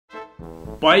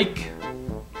Bike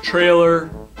trailer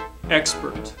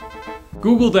expert.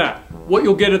 Google that. What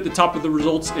you'll get at the top of the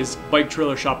results is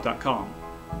biketrailershop.com.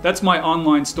 That's my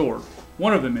online store.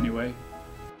 One of them anyway.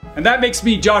 And that makes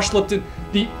me, Josh Lipton,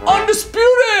 the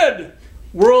undisputed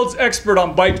world's expert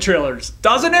on bike trailers,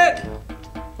 doesn't it?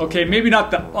 Okay, maybe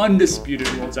not the undisputed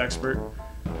world's expert,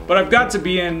 but I've got to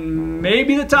be in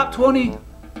maybe the top 20?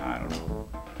 I don't know.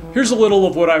 Here's a little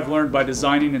of what I've learned by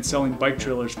designing and selling bike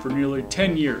trailers for nearly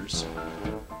 10 years.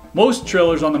 Most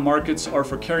trailers on the markets are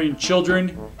for carrying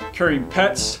children, carrying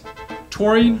pets,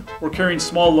 touring, or carrying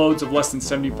small loads of less than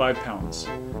 75 pounds.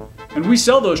 And we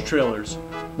sell those trailers,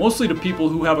 mostly to people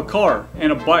who have a car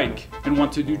and a bike and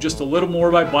want to do just a little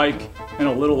more by bike and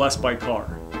a little less by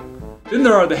car. Then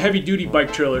there are the heavy-duty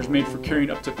bike trailers made for carrying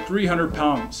up to 300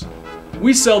 pounds.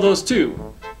 We sell those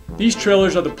too. These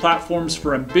trailers are the platforms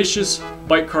for ambitious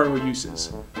bike cargo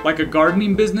uses, like a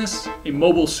gardening business, a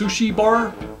mobile sushi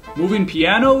bar, moving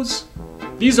pianos.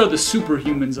 These are the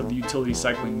superhumans of the utility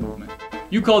cycling movement.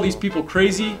 You call these people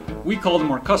crazy, we call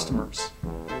them our customers.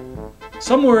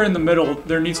 Somewhere in the middle,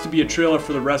 there needs to be a trailer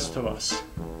for the rest of us.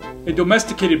 A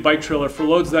domesticated bike trailer for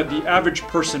loads that the average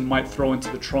person might throw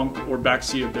into the trunk or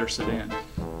backseat of their sedan.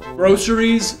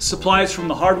 Groceries, supplies from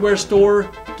the hardware store,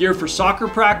 gear for soccer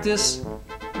practice.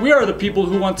 We are the people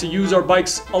who want to use our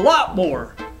bikes a lot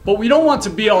more, but we don't want to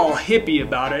be all hippie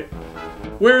about it.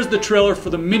 Where's the trailer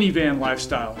for the minivan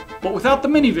lifestyle, but without the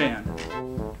minivan?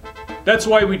 That's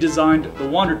why we designed the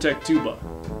Wandertec Tuba.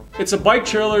 It's a bike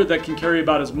trailer that can carry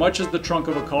about as much as the trunk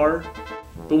of a car.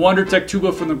 The Wandertec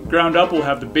Tuba from the ground up will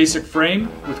have the basic frame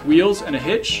with wheels and a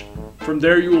hitch. From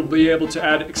there you will be able to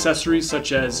add accessories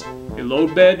such as a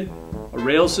load bed, a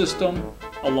rail system,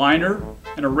 a liner,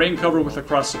 and a rain cover with a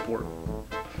cross support.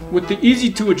 With the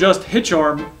easy to adjust hitch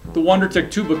arm, the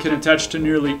Wandertec Tuba can attach to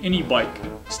nearly any bike.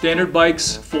 Standard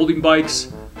bikes, folding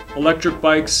bikes, electric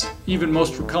bikes, even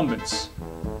most recumbents.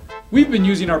 We've been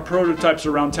using our prototypes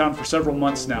around town for several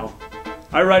months now.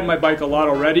 I ride my bike a lot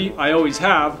already, I always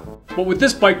have, but with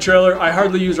this bike trailer I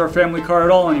hardly use our family car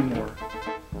at all anymore.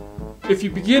 If you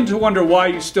begin to wonder why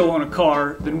you still own a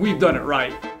car, then we've done it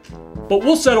right. But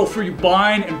we'll settle for you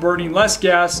buying and burning less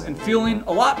gas and feeling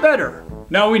a lot better.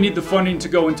 Now we need the funding to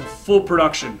go into full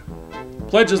production.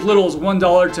 Pledge as little as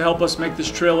 $1 to help us make this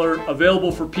trailer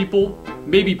available for people,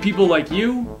 maybe people like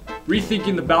you,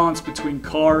 rethinking the balance between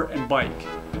car and bike.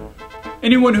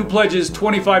 Anyone who pledges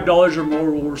 $25 or more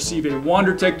will receive a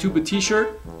Wandertec Tuba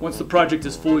t-shirt once the project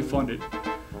is fully funded.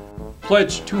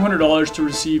 Pledge $200 to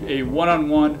receive a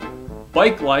one-on-one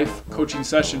bike life coaching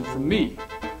session from me.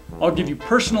 I'll give you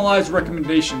personalized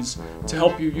recommendations to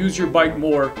help you use your bike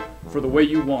more for the way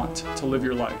you want to live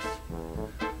your life.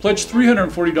 Pledge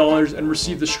 $340 and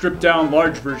receive the stripped down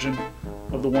large version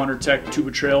of the Wandertec Tuba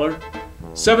trailer,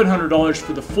 $700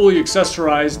 for the fully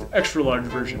accessorized extra large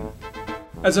version.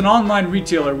 As an online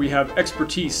retailer, we have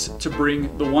expertise to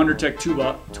bring the Wandertec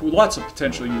Tuba to lots of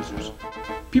potential users.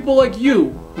 People like you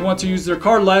who want to use their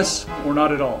car less or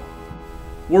not at all.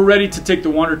 We're ready to take the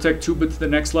Wandertec Tuba to the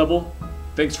next level.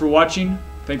 Thanks for watching.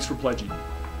 Thanks for pledging.